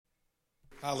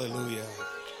Hallelujah.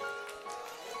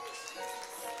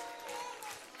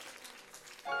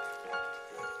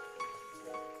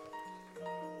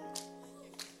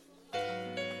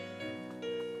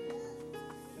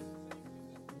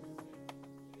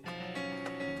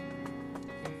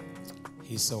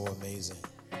 He's so amazing.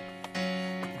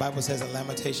 The Bible says in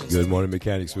Lamentations. Good morning,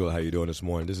 Mechanicsville. How you doing this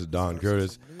morning? This is Don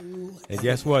Curtis. And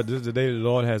guess what? This is the day the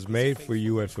Lord has made for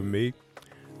you and for me.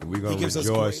 We're going to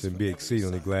rejoice and be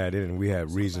exceedingly glad in it, and we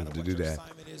have reason to do that.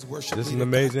 This is an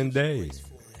amazing day.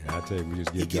 And I tell you, we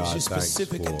just give God thanks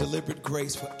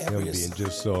for Him being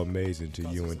just so amazing to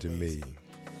you and to me.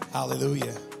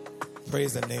 Hallelujah.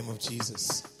 Praise the name of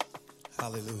Jesus.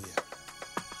 Hallelujah.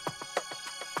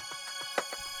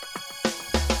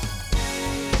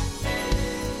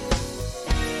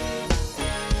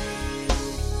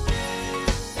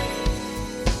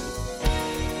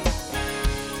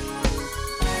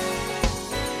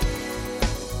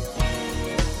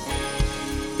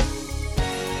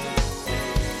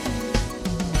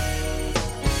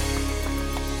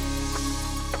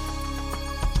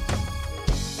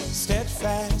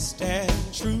 Steadfast and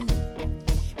true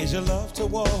is your love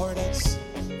toward us,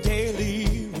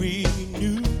 daily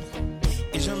renewed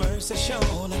is your mercy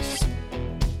shown us.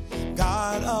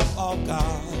 God of all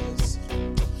gods,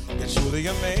 you're truly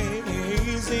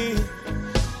amazing,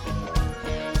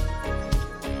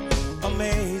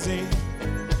 amazing.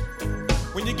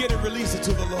 When you get it, release it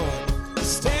to the Lord.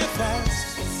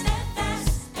 Steadfast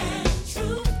and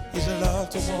true is your love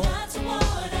toward us.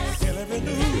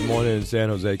 Good morning in San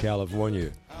Jose,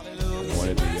 California. Good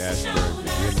morning to Ashburn,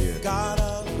 Virginia.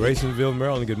 Graysonville,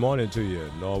 Maryland, good morning to you.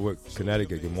 Norwalk,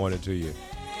 Connecticut, good morning to you.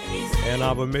 Ann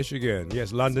Arbor, Michigan.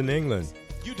 Yes, London, England.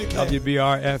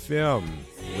 WBR-FM,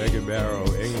 Megan Barrow,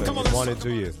 England, good morning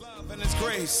to you. And His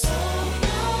grace is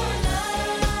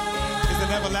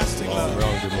an everlasting love.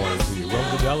 Maryland, good morning to you.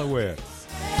 Welcome to Delaware,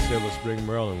 Silver Spring,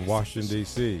 Maryland, Washington,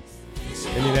 D.C.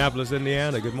 Indianapolis,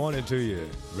 Indiana, good morning to you.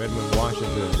 Redmond,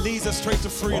 Washington. Leads us straight to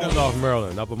freedom. North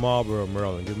Maryland, Upper Marlboro,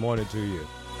 Maryland, good morning to you.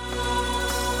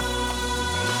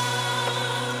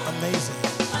 Amazing.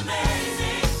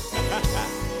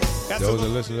 Those that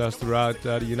listen to us throughout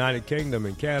the United Kingdom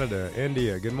and Canada,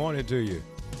 India, good morning to you.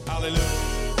 Hallelujah.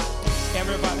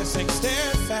 Everybody sing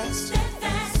steadfast.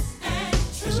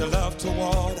 Is your love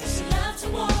toward us.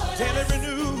 Daily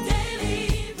renewed.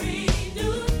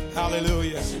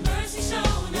 Hallelujah. He's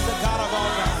the God of all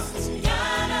gods.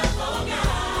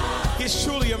 He's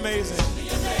truly amazing.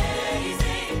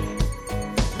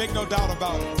 Make no doubt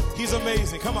about it. He's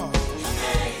amazing. Come on.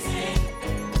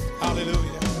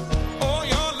 Hallelujah. Oh,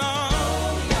 your love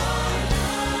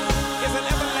is an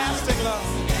everlasting love.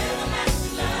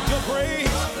 Your grace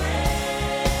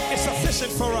is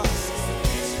sufficient for us.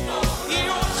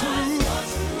 Your truth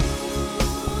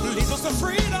leads us to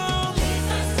freedom.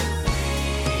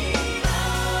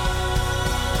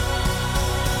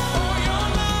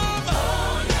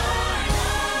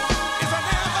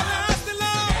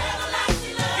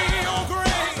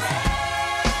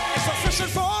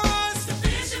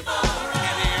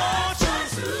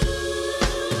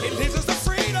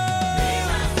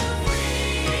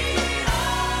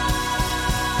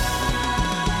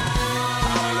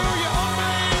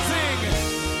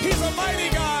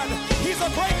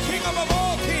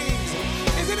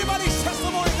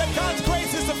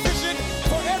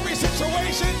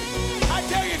 I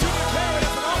dare you to declare it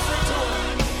as an offering to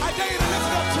Him. I dare you to lift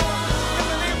it up to Him in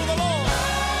the name of the Lord.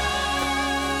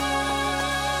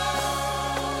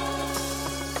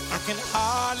 I can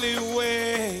hardly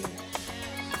wait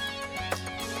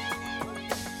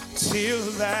till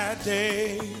that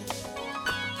day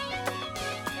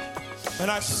when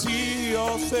I see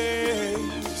your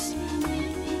face.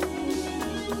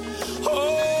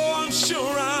 Oh, I'm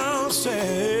sure I'll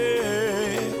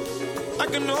say, I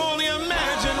can only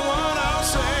imagine what I'll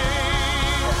say.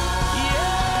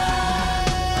 Yeah,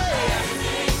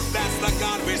 that's the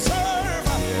God we serve.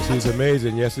 Yes, He's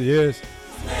amazing. Yes, He is.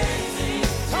 Amazing.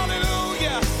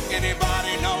 Hallelujah.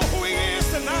 Anybody know who He is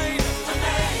tonight?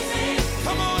 Amazing.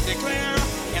 Come on, declare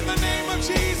in the name of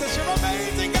Jesus, you're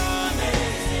amazing, God.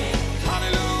 Amazing.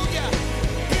 Hallelujah.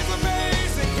 He's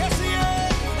amazing. Yes, He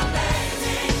is.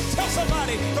 Amazing. Tell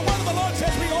somebody, the word of the Lord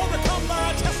says we overcome by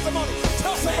our testimony.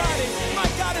 Tell somebody, my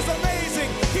God is amazing.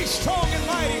 He's strong and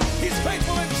mighty. He's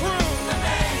faithful and true.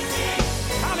 Amazing.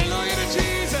 Hallelujah to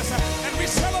Jesus. And we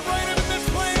celebrate Him in this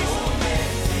place. So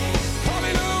amazing.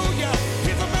 Hallelujah.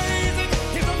 He's amazing.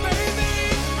 He's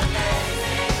amazing.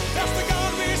 Amazing. That's the God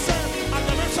we serve. I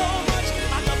love Him so much.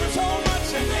 I love Him so much.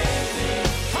 Amazing.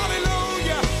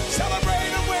 Hallelujah. Celebrate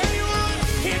Him where you are.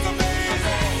 He's amazing.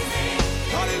 Amazing.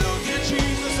 Hallelujah,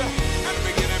 Jesus. And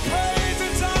we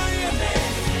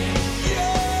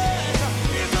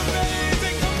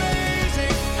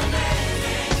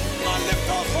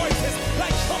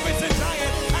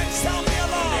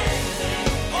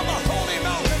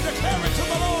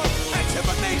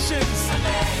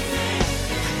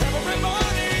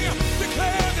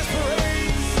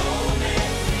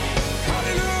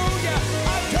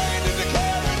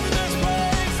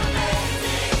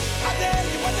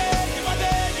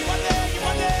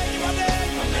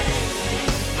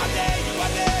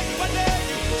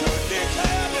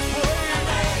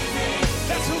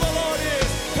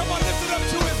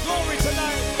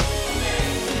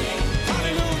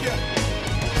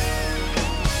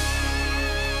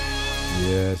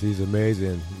Yes, he's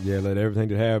amazing. Yeah, let everything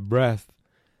that have breath.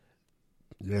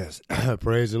 Yes,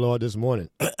 praise the Lord this morning.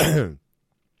 Oh,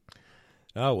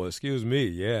 well, excuse me.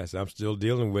 Yes, I'm still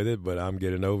dealing with it, but I'm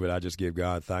getting over it. I just give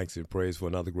God thanks and praise for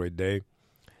another great day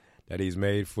that he's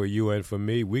made for you and for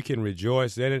me. We can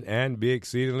rejoice in it and be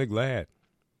exceedingly glad.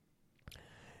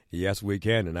 Yes, we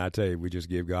can. And I tell you, we just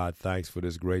give God thanks for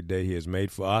this great day he has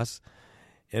made for us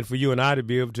and for you and I to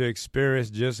be able to experience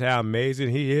just how amazing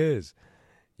he is.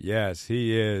 Yes,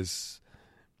 he is.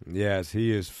 Yes,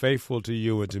 he is faithful to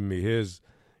you and to me. His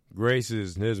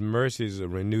graces and his mercies are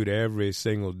renewed every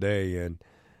single day, and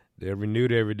they're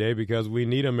renewed every day because we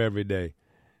need them every day.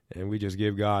 And we just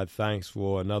give God thanks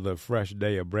for another fresh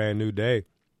day, a brand new day.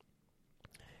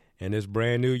 And this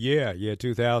brand new year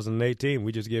 2018,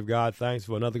 we just give God thanks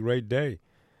for another great day.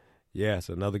 Yes,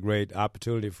 another great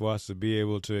opportunity for us to be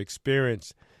able to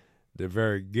experience the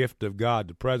very gift of God,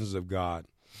 the presence of God.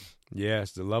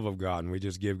 Yes, the love of God. And we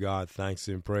just give God thanks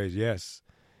and praise. Yes.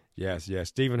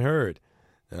 Stephen Hurd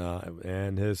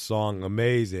and his song,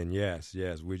 Amazing. Yes.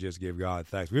 We just give God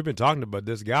thanks. We've been talking about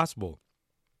this gospel.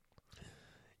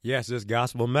 Yes, this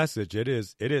gospel message. It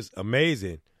is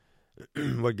amazing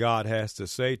what God has to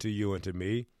say to you and to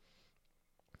me.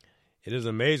 It is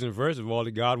amazing, first of all,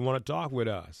 that God want to talk with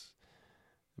us.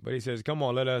 But he says, come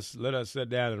on, let us sit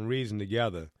down and reason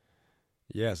together.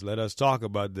 Yes, let us talk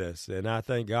about this. And I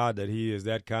thank God that he is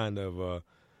that kind of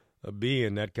a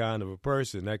being, that kind of a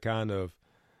person, that kind of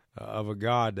a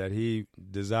God that he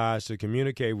desires to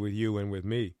communicate with you and with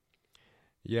me.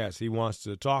 Yes, he wants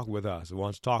to talk with us. He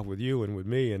wants to talk with you and with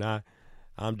me. And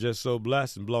I'm just so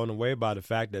blessed and blown away by the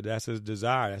fact that that's his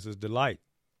desire, that's his delight,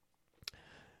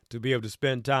 to be able to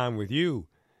spend time with you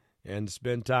and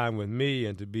spend time with me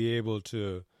and to be able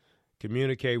to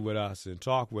communicate with us and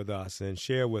talk with us and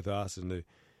share with us and to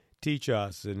teach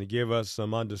us and to give us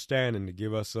some understanding, to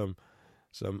give us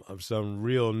some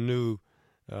real new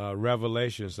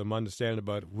revelation, some understanding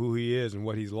about who he is and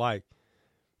what he's like.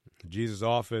 Jesus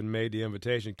often made the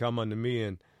invitation, come unto me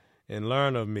and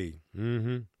learn of me.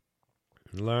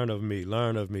 Learn of me,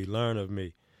 learn of me, learn of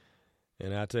me.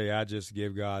 And I tell you, I just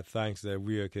give God thanks that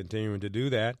we are continuing to do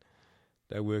that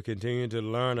we're continuing to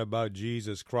learn about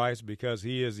Jesus Christ, because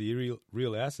he is the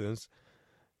real essence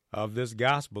of this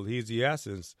gospel. He's the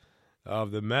essence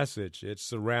of the message. It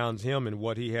surrounds him and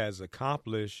what he has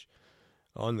accomplished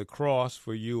on the cross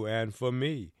for you and for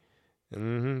me.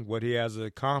 What he has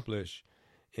accomplished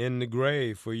in the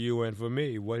grave for you and for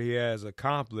me. What he has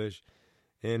accomplished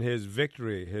in his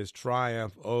victory, his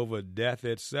triumph over death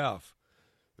itself.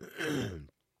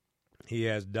 He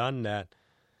has done that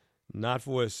not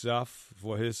for himself,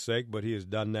 for his sake, but he has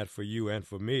done that for you and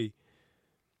for me.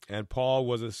 And Paul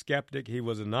was a skeptic. He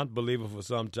was an unbeliever for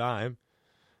some time.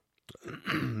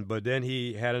 But then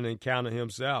he had an encounter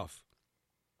himself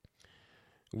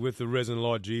with the risen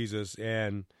Lord Jesus.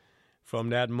 And from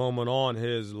that moment on,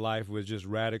 his life was just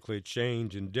radically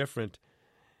changed and different.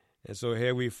 And so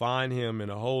here we find him in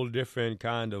a whole different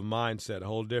kind of mindset, a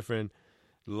whole different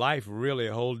life, really,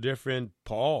 a whole different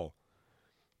Paul.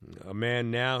 A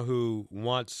man now who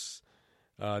once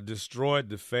destroyed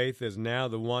the faith is now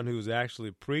the one who's actually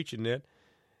preaching it,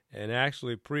 and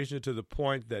actually preaching it to the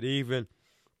point that even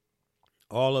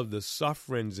all of the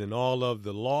sufferings and all of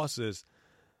the losses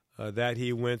that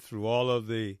he went through, all of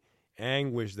the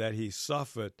anguish that he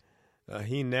suffered,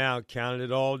 he now counted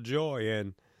it all joy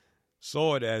and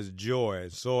saw it as joy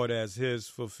and saw it as his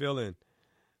fulfilling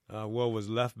what was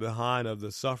left behind of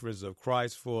the sufferings of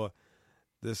Christ for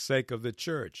the sake of the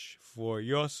church, for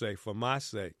your sake, for my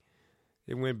sake.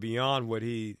 It went beyond what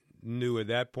he knew at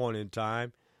that point in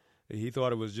time. He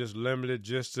thought it was just limited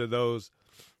just to those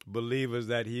believers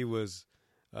that he was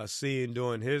seeing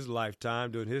during his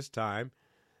lifetime, during his time,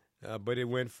 but it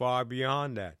went far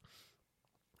beyond that.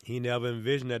 He never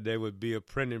envisioned that there would be a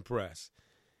printing press.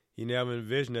 He never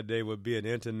envisioned that there would be an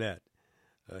internet.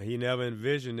 He never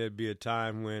envisioned there'd be a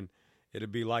time when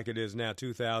it'd be like it is now,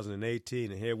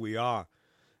 2018, and here we are.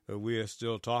 We are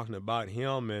still talking about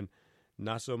him, and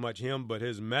not so much him, but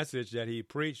his message that he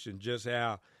preached, and just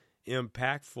how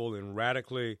impactful and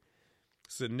radically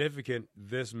significant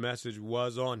this message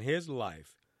was on his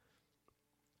life,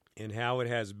 and how it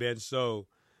has been so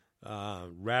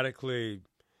radically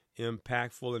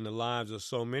impactful in the lives of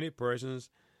so many persons.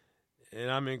 And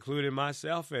I'm including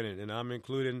myself in it, and I'm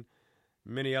including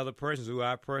many other persons who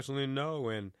I personally know,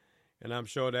 and I'm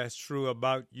sure that's true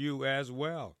about you as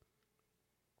well.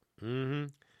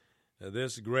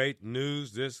 This great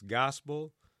news, this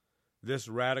gospel, this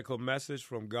radical message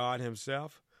from God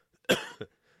himself,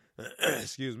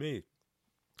 excuse me,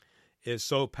 is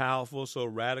so powerful, so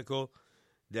radical,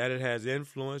 that it has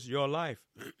influenced your life.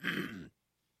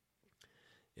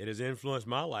 It has influenced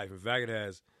my life. In fact,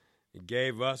 it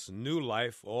gave us new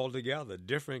life altogether,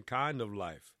 different kind of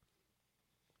life.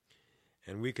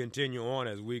 And we continue on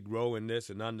as we grow in this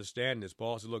and understand this.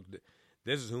 Paul said, look,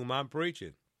 this is whom I'm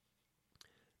preaching.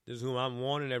 This is whom I'm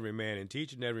warning every man and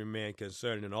teaching every man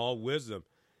concerning in all wisdom,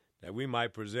 that we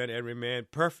might present every man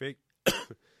perfect,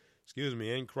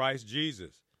 in Christ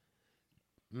Jesus.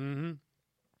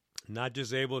 Not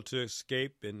just able to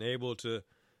escape and able to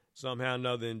somehow or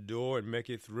another endure and make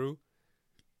it through.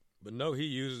 But no, he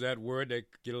uses that word that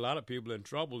get a lot of people in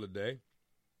trouble today.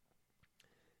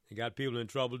 He got people in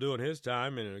trouble during his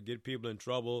time, and it'll get people in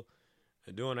trouble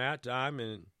during our time,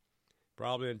 and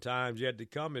probably in times yet to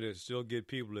come, it'll still get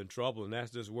people in trouble, and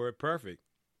that's this word perfect.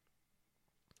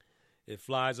 It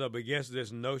flies up against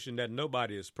this notion that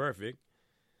nobody is perfect,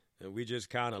 and we just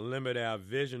kind of limit our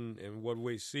vision and what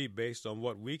we see based on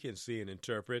what we can see and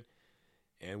interpret,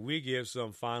 and we give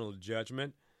some final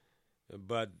judgment.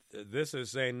 But this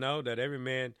is saying no, that every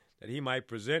man, that he might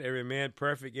present every man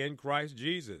perfect in Christ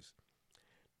Jesus,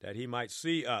 that he might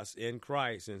see us in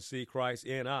Christ and see Christ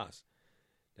in us,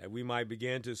 that we might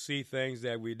begin to see things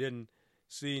that we didn't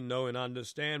see, know, and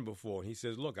understand before. He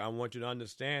says, look, I want you to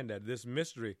understand that this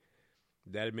mystery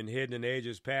that had been hidden in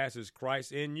ages past is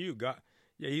Christ in you. God,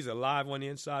 yeah, he's alive on the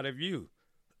inside of you.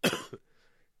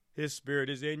 His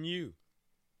spirit is in you.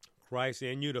 Christ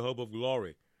in you, the hope of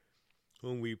glory,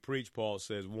 whom we preach, Paul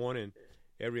says, warning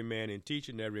every man and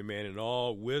teaching every man in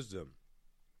all wisdom.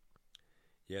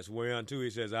 Yes, whereunto he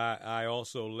says, I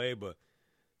also labor,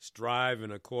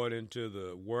 striving according to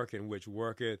the work in which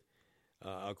worketh,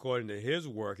 according to his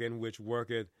work in which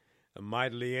worketh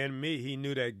mightily in me. He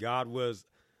knew that God was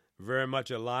very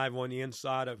much alive on the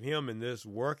inside of him, and this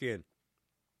working,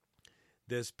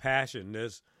 this passion,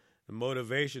 this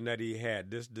motivation that he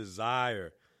had, this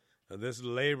desire, this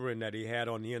laboring that he had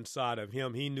on the inside of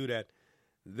him, he knew that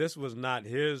this was not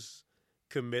his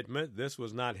commitment, this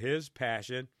was not his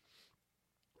passion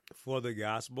for the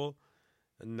gospel.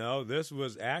 No, this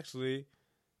was actually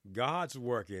God's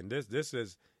working. This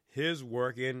is his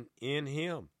working in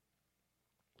him.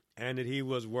 And that he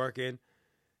was working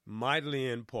mightily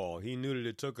in Paul. He knew that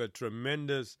it took a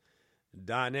tremendous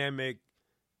dynamic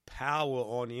power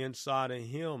on the inside of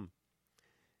him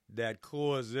that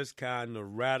caused this kind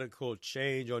of radical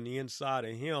change on the inside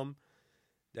of him,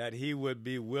 that he would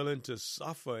be willing to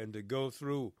suffer and to go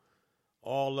through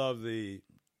all of the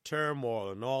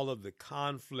turmoil and all of the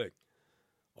conflict,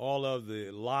 all of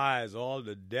the lies, all of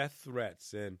the death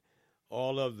threats, and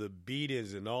all of the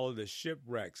beatings and all of the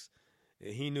shipwrecks.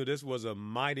 He knew this was a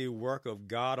mighty work of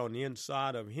God on the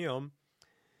inside of him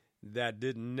that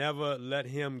did never let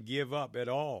him give up at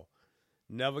all,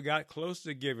 never got close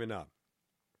to giving up.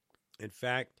 In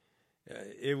fact,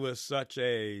 it was such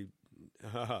a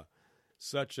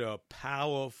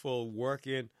powerful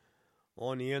working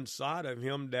on the inside of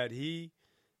him that he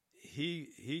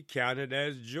counted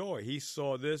as joy. He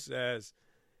saw this as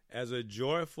a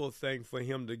joyful thing for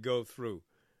him to go through,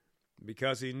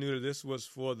 because he knew that this was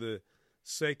for the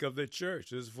sake of the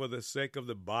church. This is for the sake of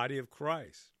the body of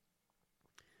Christ,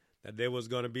 that there was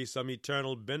going to be some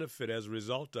eternal benefit as a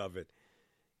result of it.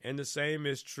 And the same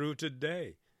is true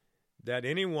today, that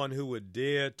anyone who would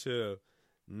dare to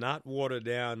not water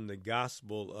down the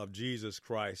gospel of Jesus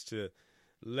Christ, to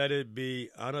let it be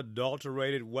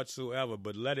unadulterated whatsoever,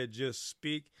 but let it just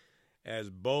speak as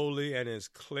boldly and as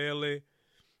clearly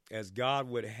as God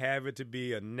would have it to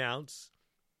be announced.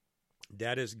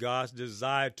 That is God's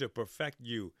desire, to perfect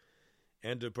you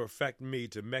and to perfect me,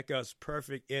 to make us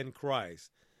perfect in Christ.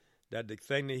 That the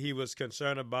thing that he was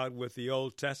concerned about with the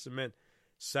Old Testament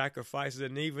sacrifices,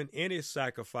 and even any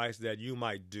sacrifice that you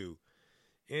might do,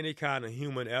 any kind of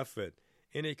human effort,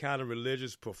 any kind of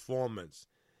religious performance,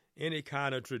 any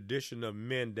kind of tradition of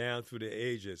men down through the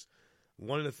ages,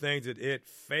 one of the things that it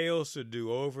fails to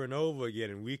do over and over again,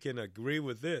 and we can agree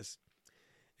with this,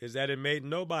 is that it made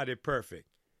nobody perfect.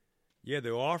 Yeah,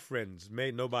 the offerings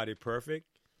made nobody perfect.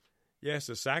 Yes,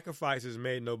 the sacrifices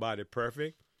made nobody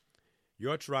perfect.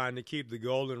 You're trying to keep the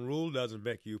golden rule doesn't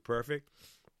make you perfect.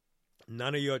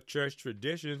 None of your church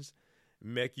traditions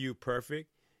make you perfect.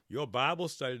 Your Bible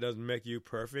study doesn't make you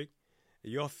perfect.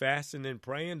 Your fasting and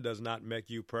praying does not make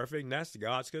you perfect. And that's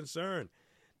God's concern,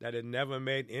 that it never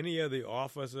made any of the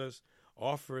offerers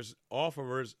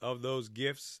of those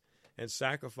gifts and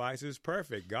sacrifices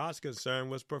perfect. God's concern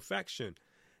was perfection.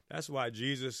 That's why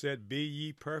Jesus said, be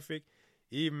ye perfect,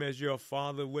 even as your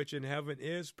Father which in heaven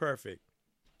is perfect.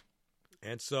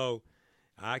 And so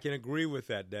I can agree with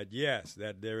that yes,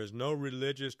 that there is no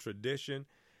religious tradition,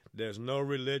 there's no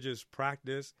religious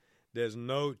practice There's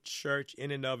no church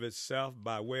in and of itself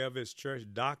by way of its church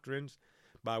doctrines,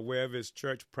 by way of its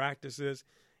church practices,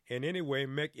 in any way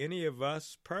make any of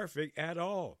us perfect at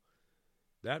all.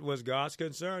 That was God's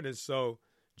concern. And so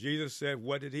Jesus said,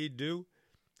 what did he do?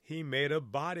 He made a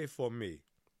body for me.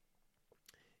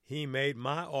 He made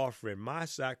my offering, my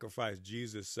sacrifice,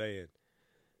 Jesus said,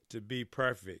 to be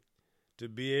perfect, to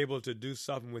be able to do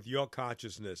something with your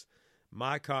consciousness,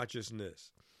 my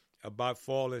consciousness, about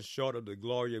falling short of the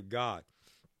glory of God.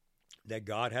 That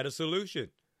God had a solution.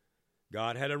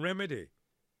 God had a remedy.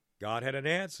 God had an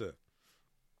answer.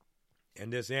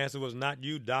 And this answer was not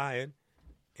you dying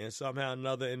and somehow or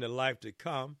another in the life to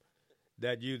come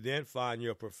that you then find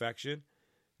your perfection.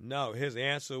 No, his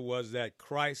answer was that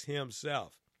Christ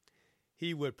himself,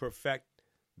 he would perfect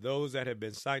those that have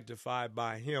been sanctified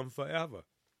by him forever.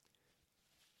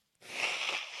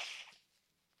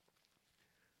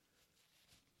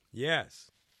 Yes.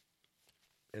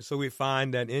 And so we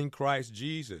find that in Christ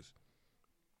Jesus,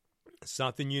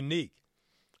 something unique,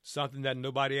 something that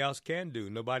nobody else can do,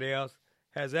 nobody else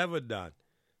has ever done.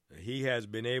 He has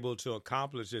been able to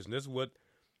accomplish this. And this is what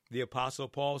the Apostle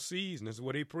Paul sees, and this is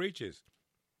what he preaches.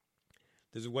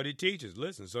 This is what he teaches.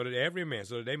 Listen, so that every man,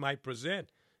 so that they might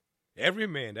present every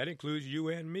man, that includes you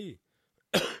and me,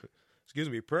 excuse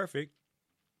me, perfect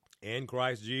in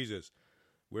Christ Jesus,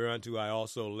 whereunto I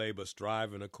also labor,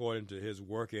 striving according to his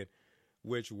working,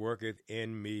 which worketh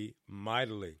in me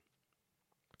mightily.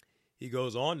 He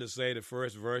goes on to say the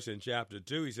first verse in chapter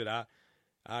 2, he said,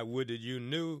 I would that you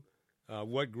knew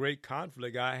what great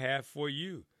conflict I have for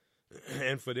you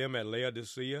and for them at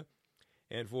Laodicea,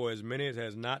 and for as many as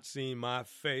has not seen my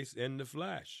face in the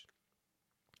flesh.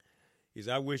 He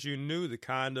said, I wish you knew the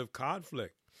kind of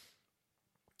conflict,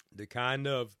 the kind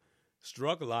of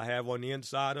struggle I have on the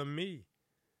inside of me.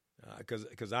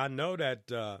 Because I know that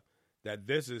that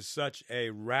this is such a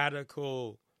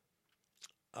radical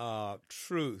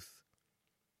truth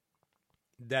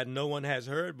that no one has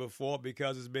heard before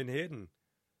because it's been hidden.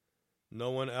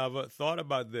 No one ever thought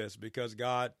about this because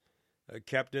God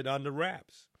kept it under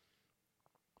wraps.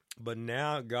 But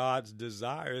now God's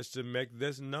desire is to make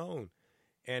this known.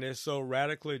 And it's so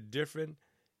radically different,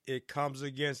 it comes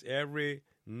against every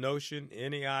notion,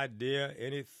 any idea,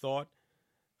 any thought,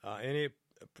 any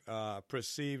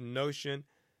perceived notion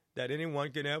that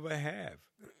anyone can ever have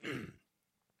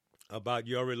about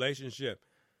your relationship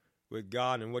with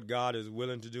God and what God is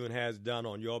willing to do and has done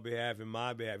on your behalf and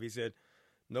my behalf. He said,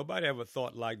 nobody ever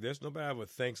thought like this. Nobody ever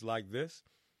thinks like this.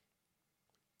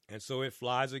 And so it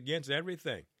flies against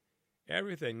everything.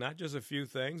 Everything, not just a few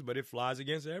things, but it flies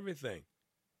against everything.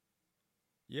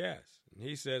 Yes. And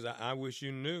he says, I wish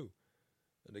you knew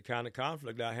the kind of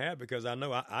conflict I have because I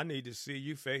know I need to see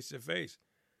you face to face.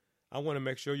 I want to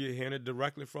make sure you're hearing it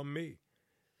directly from me,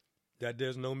 that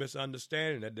there's no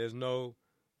misunderstanding, that there's no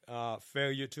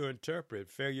failure to interpret,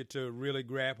 failure to really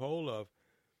grab hold of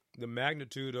the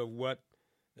magnitude of what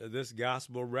this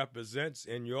gospel represents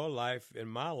in your life, in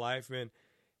my life, and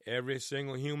every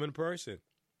single human person.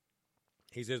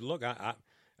 He says, look,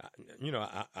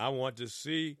 I want to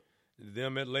see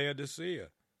them at Laodicea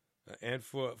and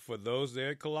for those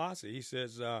there at Colossae. He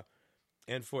says,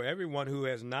 and for everyone who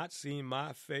has not seen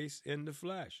my face in the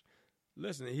flesh.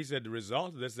 Listen, he said the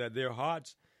result of this is that their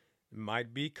hearts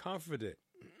might be comforted.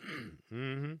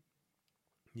 Mm-hmm.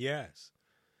 Yes.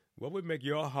 What would make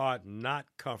your heart not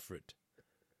comfort?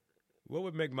 What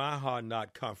would make my heart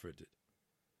not comforted?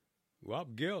 Well,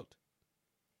 guilt,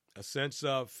 a sense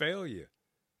of failure,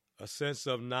 a sense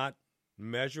of not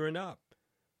measuring up,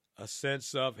 a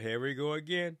sense of, here we go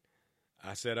again.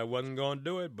 I said I wasn't going to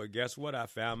do it, but guess what? I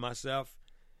found myself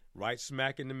right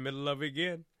smack in the middle of it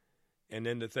again. And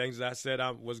then the things I said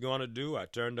I was going to do, I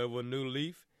turned over a new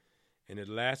leaf, and it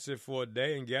lasted for a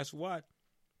day. And guess what?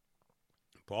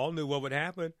 Paul knew what would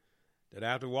happen, that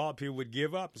after a while people would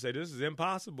give up and say, this is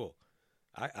impossible.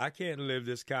 I can't live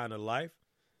this kind of life.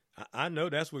 I know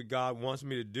that's what God wants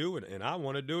me to do, and I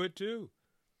want to do it too.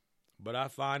 But I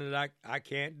find that I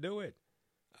can't do it.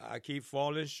 I keep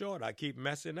falling short. I keep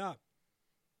messing up.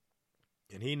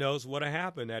 And he knows what'll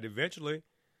happen, that eventually,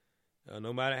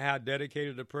 no matter how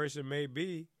dedicated a person may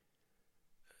be,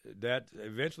 that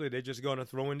eventually they're just going to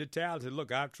throw in the towel and say,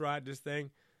 look, I've tried this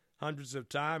thing hundreds of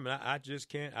times, and I just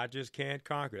can't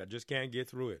conquer it. I just can't get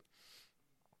through it.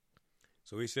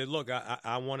 So he said, look,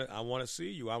 I want to see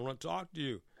you. I want to talk to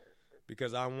you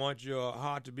because I want your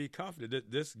heart to be comforted.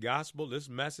 This gospel, this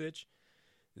message,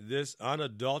 this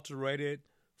unadulterated,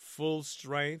 full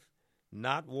strength,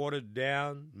 not watered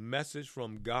down message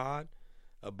from God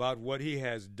about what he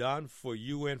has done for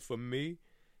you and for me,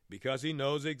 because he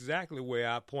knows exactly where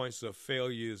our points of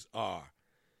failures are.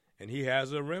 And he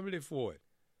has a remedy for it.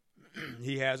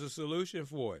 He has a solution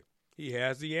for it. He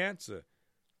has the answer.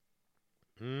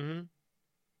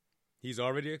 He's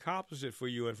already accomplished it for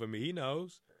you and for me. He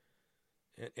knows.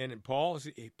 And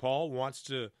Paul wants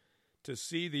to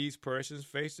see these persons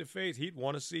face to face. He'd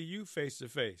want to see you face to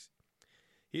face.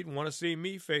 He'd want to see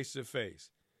me face to face.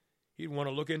 He'd want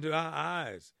to look into our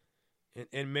eyes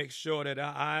and make sure that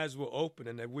our eyes were open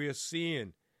and that we are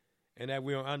seeing and that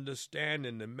we are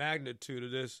understanding the magnitude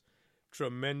of this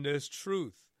tremendous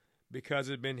truth, because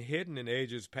it had been hidden in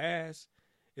ages past.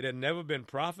 It had never been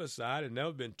prophesied. It had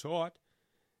never been taught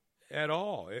at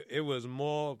all. It was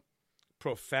more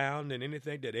profound than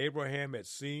anything that Abraham had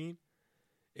seen.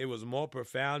 It was more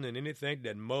profound than anything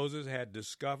that Moses had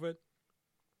discovered.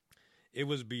 It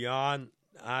was beyond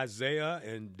Isaiah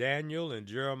and Daniel and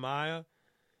Jeremiah.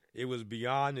 It was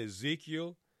beyond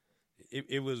Ezekiel.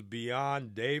 It was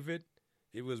beyond David.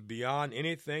 It was beyond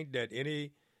anything that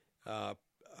any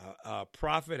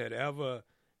prophet had ever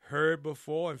heard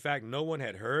before. In fact, no one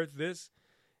had heard this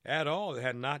at all. It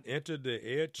had not entered the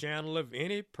ear channel of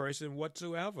any person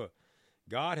whatsoever.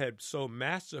 God had so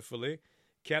masterfully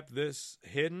kept this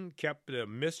hidden, kept it a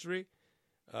mystery,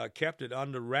 kept it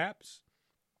under wraps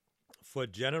for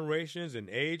generations and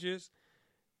ages,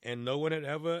 and no one had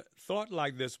ever thought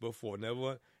like this before,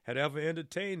 never had ever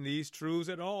entertained these truths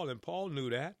at all, and Paul knew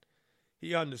that.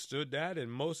 He understood that,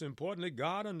 and most importantly,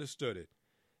 God understood it.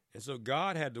 And so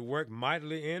God had to work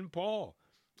mightily in Paul.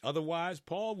 Otherwise,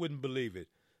 Paul wouldn't believe it.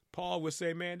 Paul would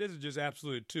say, man, this is just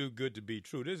absolutely too good to be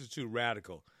true. This is too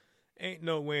radical. Ain't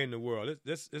no way in the world.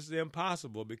 This is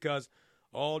impossible, because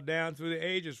all down through the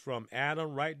ages, from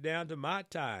Adam right down to my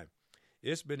time,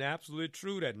 it's been absolutely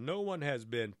true that no one has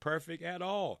been perfect at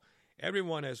all.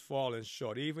 Everyone has fallen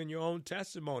short. Even your own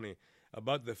testimony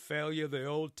about the failure of the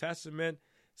Old Testament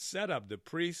setup, the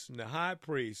priests and the high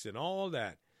priests and all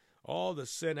that, all the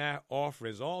sin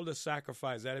offerings, all the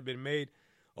sacrifices that have been made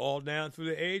all down through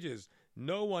the ages.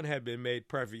 No one had been made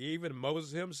perfect. Even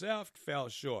Moses himself fell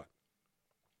short.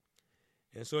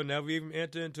 And so it never even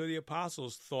entered into the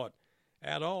apostles' thought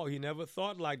at all. He never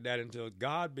thought like that until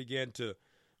God began to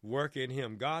work in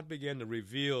him. God began to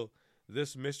reveal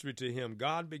this mystery to him.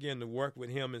 God began to work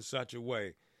with him in such a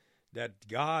way that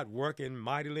God, working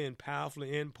mightily and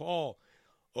powerfully in Paul,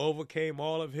 overcame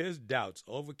all of his doubts,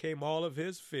 overcame all of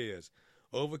his fears,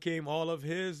 overcame all of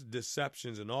his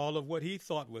deceptions and all of what he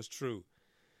thought was true,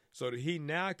 so that he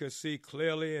now could see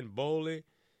clearly and boldly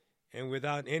and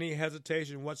without any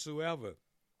hesitation whatsoever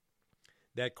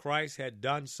that Christ had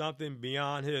done something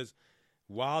beyond his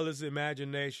wildest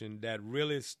imagination that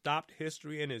really stopped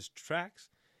history in its tracks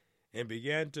and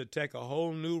began to take a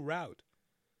whole new route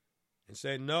and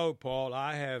say, no, Paul,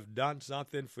 I have done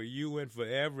something for you and for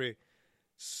every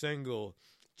single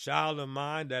child of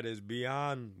mine that is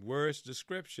beyond words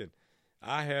description.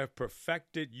 I have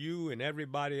perfected you and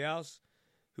everybody else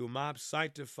whom I've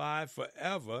sanctified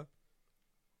forever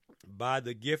by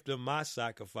the gift of my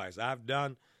sacrifice. I've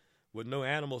done what no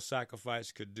animal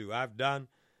sacrifice could do. I've done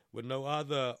what no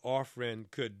other offering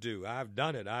could do. I've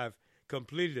done it. I've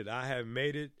completed it. I have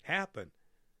made it happen.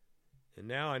 And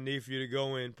now I need for you to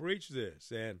go and preach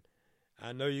this. And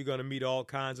I know you're going to meet all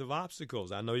kinds of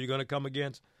obstacles. I know you're going to come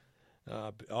against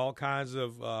all kinds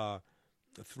of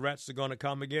threats are going to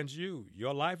come against you.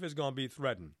 Your life is going to be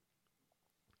threatened.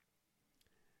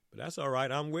 But that's all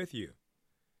right. I'm with you.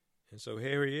 And so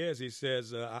here he is. He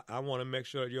says, I want to make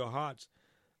sure that your hearts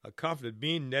are comforted,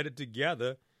 being netted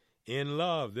together in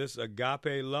love, this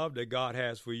agape love that God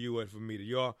has for you and for me, that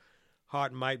your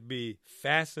heart might be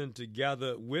fastened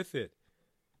together with it.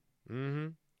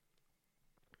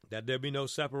 That there be no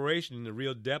separation in the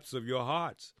real depths of your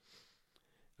hearts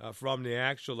from the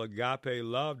actual agape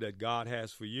love that God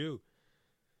has for you.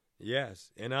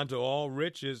 Yes, and unto all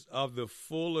riches of the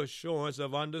full assurance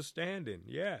of understanding.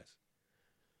 Yes.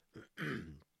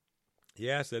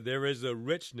 Yes, that there is a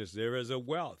richness, there is a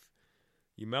wealth.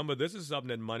 You remember, this is something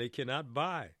that money cannot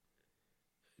buy.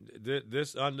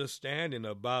 This understanding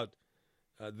about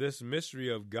this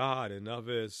mystery of God and of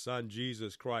his Son,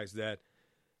 Jesus Christ, that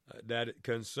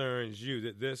concerns you,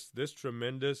 that this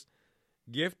tremendous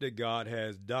gift that God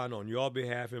has done on your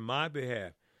behalf and my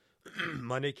behalf,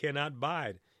 money cannot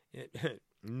buy it.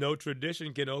 No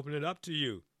tradition can open it up to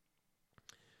you.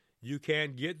 You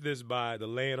can't get this by the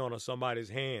laying on of somebody's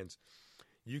hands.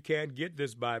 You can't get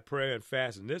this by prayer and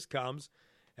fasting. This comes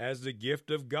as the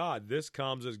gift of God. This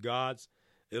comes as God's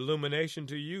illumination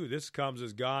to you. This comes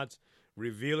as God's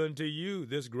revealing to you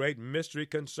this great mystery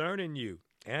concerning you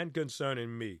and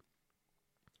concerning me.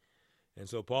 And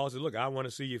so Paul said, look, I want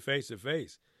to see you face to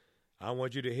face. I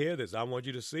want you to hear this. I want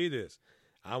you to see this.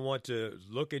 I want to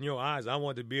look in your eyes. I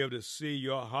want to be able to see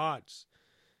your hearts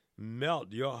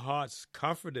melt, your hearts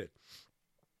comforted,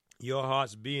 your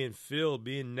hearts being filled,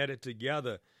 being netted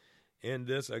together in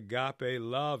this agape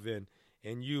love, and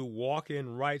you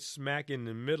walking right smack in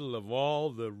the middle of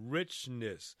all the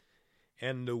richness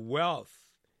and the wealth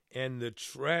and the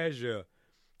treasure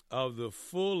of the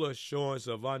full assurance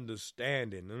of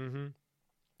understanding.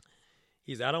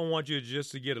 He said, I don't want you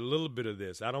just to get a little bit of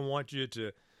this. I don't want you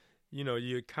to,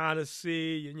 you kind of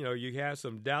see, you have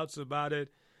some doubts about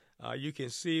it. You can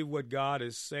see what God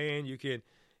is saying. You can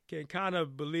kind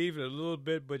of believe it a little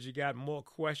bit, but you got more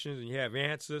questions and you have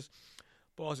answers.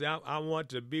 Paul said, I want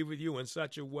to be with you in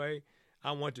such a way.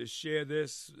 I want to share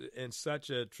this in such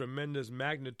a tremendous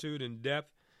magnitude and depth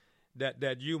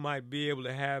that you might be able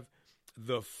to have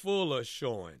the full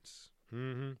assurance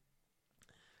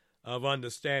of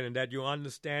understanding, that your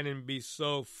understanding be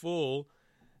so full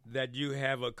that you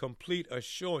have a complete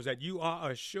assurance, that you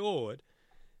are assured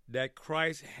that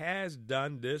Christ has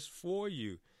done this for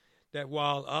you, that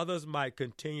while others might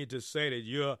continue to say that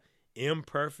you're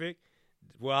imperfect,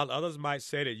 while others might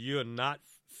say that you're not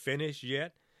finished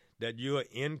yet, that you're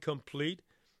incomplete,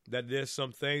 that there's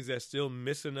some things that's still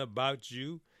missing about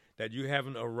you, that you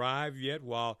haven't arrived yet,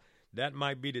 while that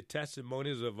might be the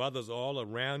testimonies of others all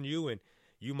around you, and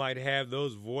you might have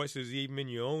those voices even in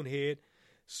your own head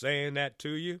saying that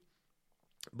to you,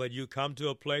 but you come to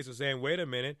a place of saying, wait a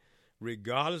minute,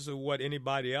 regardless of what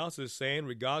anybody else is saying,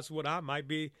 regardless of what I might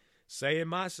be saying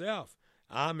myself,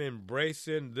 I'm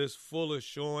embracing this full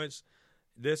assurance,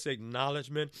 this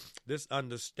acknowledgement, this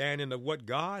understanding of what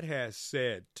God has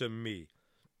said to me,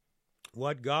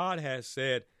 what God has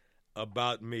said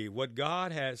about me, what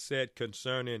God has said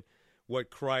concerning what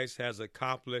Christ has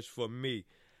accomplished for me.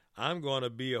 I'm going to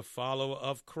be a follower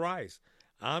of Christ.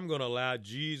 I'm going to allow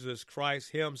Jesus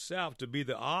Christ himself to be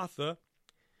the author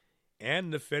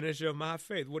and the finisher of my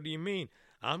faith. What do you mean?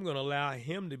 I'm going to allow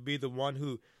him to be the one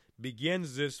who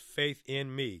begins this faith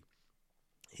in me.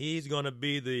 He's going to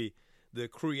be the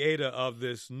creator of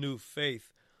this new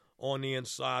faith on the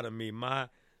inside of me. My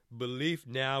belief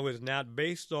now is not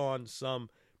based on some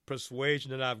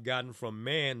persuasion that I've gotten from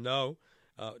man. No,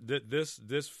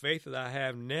 this faith that I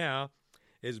have now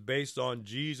is based on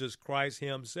Jesus Christ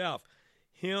himself.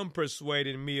 Him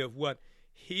persuading me of what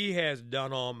he has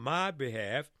done on my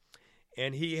behalf.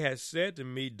 And he has said to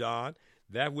me, Don,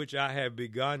 that which I have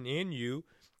begun in you,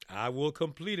 I will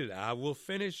complete it. I will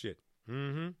finish it.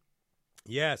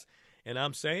 Yes. And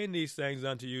I'm saying these things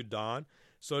unto you, Don,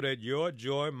 so that your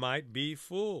joy might be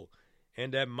full,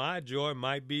 and that my joy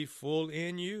might be full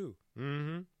in you.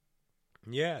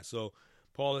 Yeah, so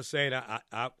Paul is saying,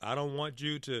 I don't want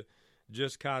you to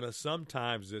just kind of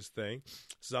sometimes this thing.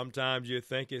 Sometimes you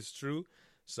think it's true,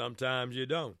 sometimes you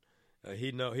don't.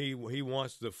 He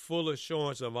wants the full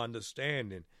assurance of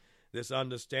understanding. This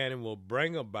understanding will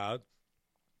bring about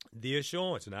the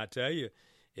assurance. And I tell you,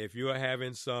 if you are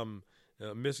having some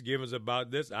misgivings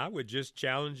about this, I would just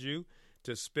challenge you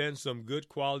to spend some good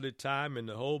quality time in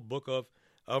the whole book of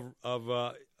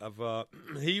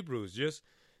Hebrews.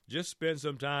 Just spend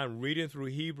some time reading through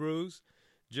Hebrews.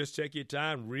 Just take your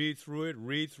time, read through it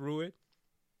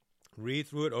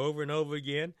over and over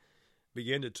again.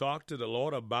 Begin to talk to the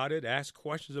Lord about it, ask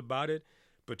questions about it,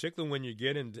 particularly when you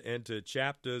get into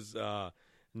chapters 9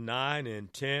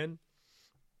 and 10,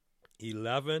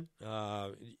 11.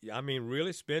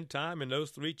 Really spend time in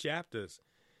those 3 chapters,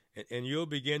 and you'll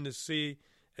begin to see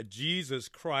Jesus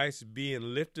Christ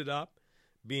being lifted up,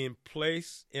 being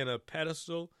placed in a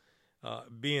pedestal,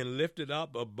 being lifted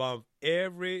up above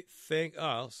everything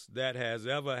else that has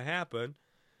ever happened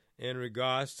in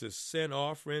regards to sin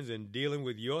offerings and dealing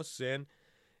with your sin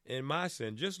and my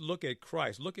sin. Just look at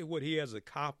Christ. Look at what he has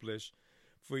accomplished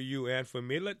for you and for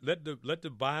me. Let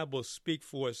the Bible speak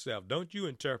for itself. Don't you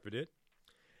interpret it.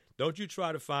 Don't you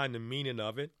try to find the meaning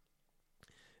of it,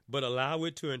 but allow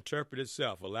it to interpret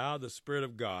itself. Allow the Spirit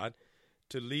of God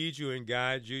to lead you and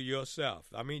guide you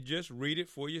yourself. Just read it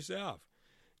for yourself.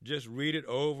 Just read it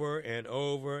over and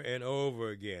over and over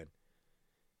again.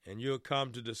 And you'll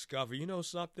come to discover, you know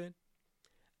something?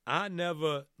 I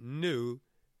never knew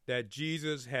that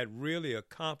Jesus had really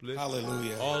accomplished all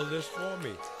of this for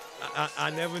me. I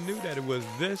never knew that it was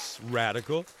this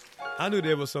radical. I knew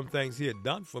there were some things he had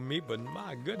done for me, but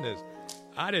my goodness,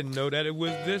 I didn't know that it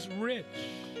was this rich.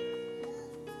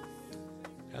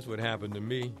 That's what happened to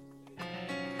me.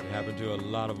 It happened to a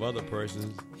lot of other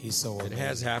persons. He's so amazing. It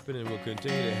has happened and will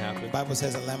continue to happen. The Bible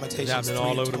says in Lamentations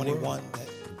 3:21 that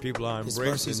people are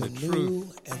embracing the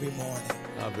truth every morning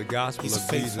of the gospel of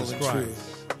Jesus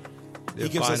Christ. they're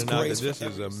finding out that this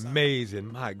is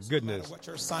amazing. My goodness.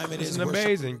 This is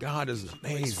amazing. God is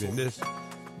amazing. This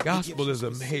gospel is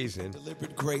amazing.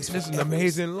 This is an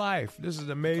amazing life. This is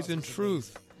amazing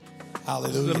truth.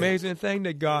 This is an amazing thing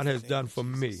that God has done for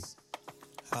me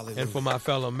and for my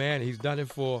fellow man. He's done it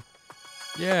for,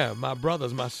 my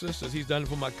brothers, my sisters. He's done it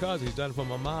for my cousins. He's done it for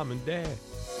my mom and dad.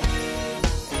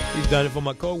 He's done it for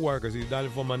my co-workers. He's done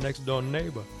it for my next door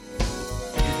neighbor.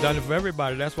 He's done it for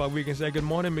everybody. That's why we can say good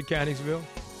morning, Mechanicsville.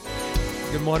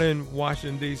 Good morning,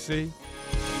 Washington, D.C.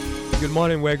 Good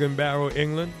morning, Wagon Barrow,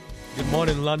 England. Good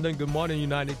morning, London. Good morning,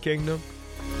 United Kingdom.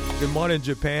 Good morning,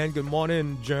 Japan. Good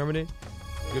morning, Germany.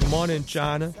 Good morning,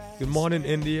 China. Good morning,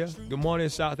 India. Good morning,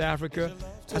 South Africa.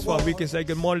 That's why we can say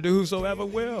good morning to whosoever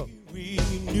will.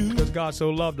 Because God so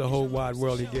loved the whole wide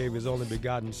world, he gave his only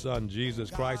begotten Son.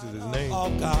 Jesus Christ is his name.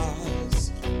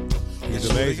 He's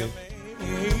amazing.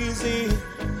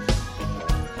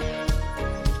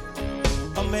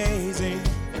 Amazing.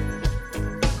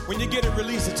 When you get it,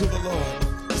 release it to the Lord.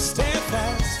 Stand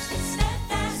fast.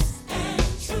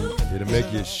 It'll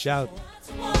make you shout.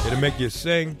 It'll make you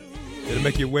sing. It'll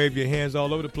make you wave your hands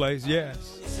all over the place.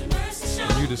 Yes.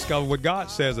 And you discover what God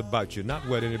says about you, not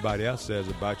what anybody else says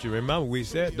about you. Remember, we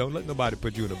said, don't let nobody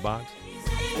put you in a box.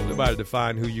 Let nobody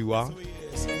define who you are.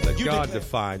 Let God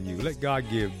define you. Let God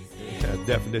give a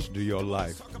definition to your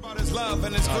life. Talk about his love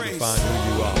and his grace. Define who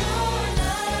you are.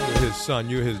 You're his son.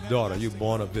 You're his daughter. You're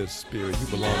born of his spirit. You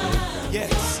belong to him.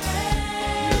 Yes.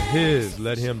 You're his.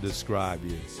 Let him describe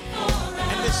you.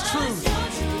 And this truth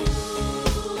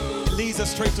leads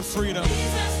us straight to freedom.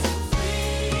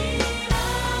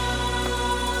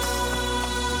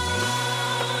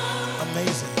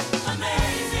 Amazing.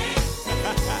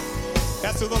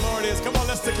 That's who the Lord is. Come on,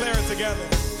 let's declare it together.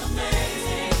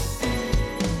 Amazing.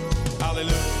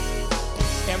 Hallelujah.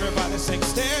 Everybody sing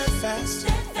steadfast.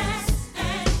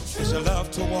 Is your love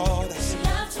toward us.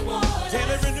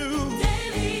 Daily renewed.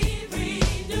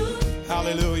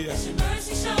 Hallelujah.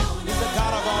 He's the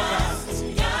God of all gods.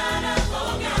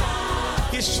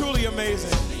 He's truly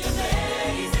amazing.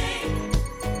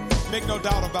 Make no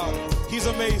doubt about it. He's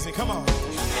amazing. Come on.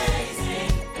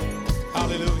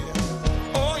 Hallelujah.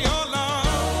 Oh, your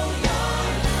love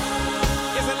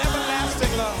is an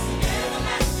everlasting love.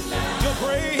 Your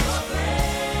grace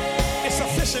is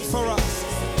sufficient for us.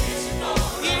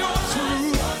 Your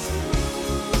truth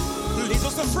leads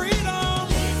us to freedom.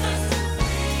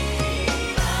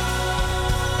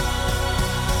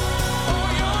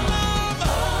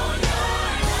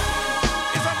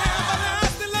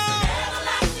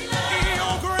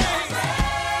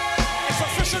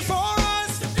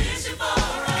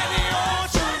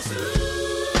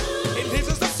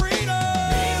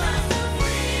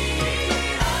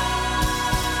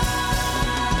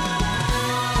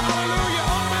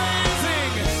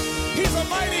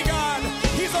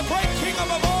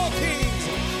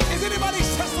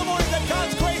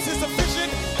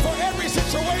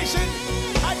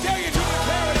 I dare you to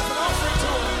declare it as an offering to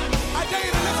him. I dare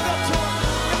you to lift it up to him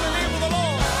in the name of the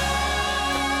Lord.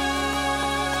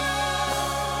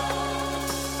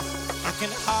 I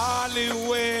can hardly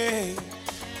wait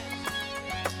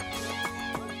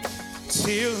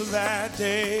till that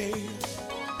day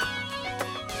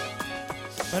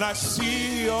when I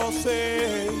see your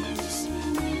face.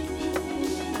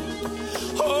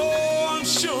 Oh, I'm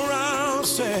sure I'll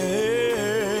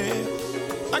say,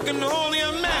 I can only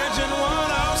imagine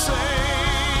what I'll say.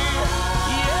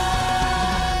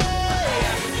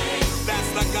 Yeah,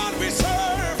 that's the God we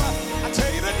serve. I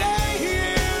tell you today, he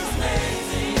is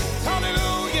amazing.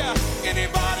 Hallelujah.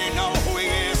 Anybody know who he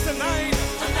is tonight?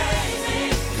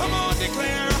 Amazing. Come on,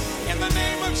 declare in the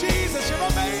name of Jesus, you're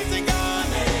amazing, God.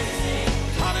 Amazing.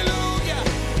 Hallelujah.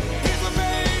 He's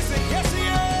amazing. Yes, he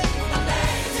is.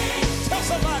 Amazing. Tell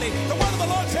somebody, the word of the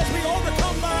Lord says we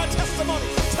overcome by our testimony.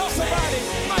 Tell somebody,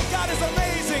 my God is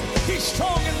amazing. He's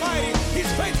strong and mighty.